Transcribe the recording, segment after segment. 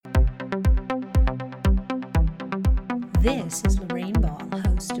This is Lorraine Ball,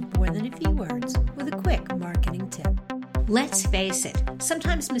 host of More Than a Few Words, with a quick marketing tip. Let's face it,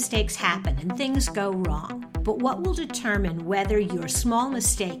 sometimes mistakes happen and things go wrong. But what will determine whether your small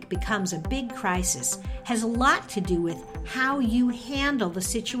mistake becomes a big crisis has a lot to do with how you handle the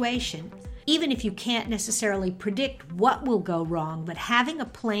situation. Even if you can't necessarily predict what will go wrong, but having a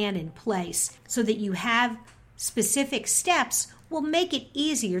plan in place so that you have specific steps will make it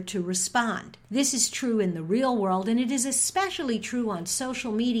easier to respond. This is true in the real world, and it is especially true on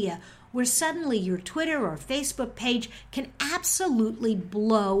social media, where suddenly your Twitter or Facebook page can absolutely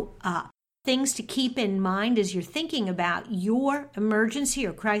blow up. Things to keep in mind as you're thinking about your emergency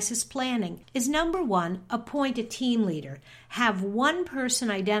or crisis planning is number one, appoint a team leader. Have one person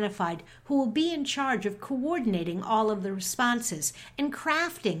identified who will be in charge of coordinating all of the responses and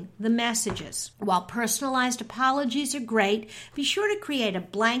crafting the messages. While personalized apologies are great, be sure to create a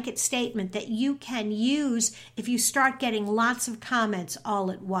blanket statement that you can use if you start getting lots of comments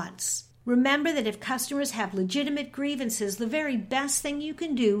all at once. Remember that if customers have legitimate grievances, the very best thing you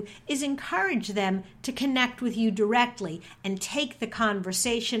can do is encourage them to connect with you directly and take the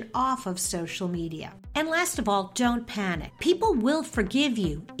conversation off of social media. And last of all, don't panic. People will forgive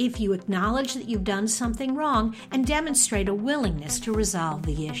you if you acknowledge that you've done something wrong and demonstrate a willingness to resolve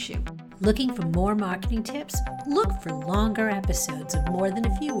the issue. Looking for more marketing tips? Look for longer episodes of More Than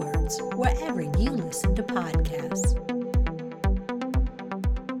a Few Words wherever you listen to podcasts.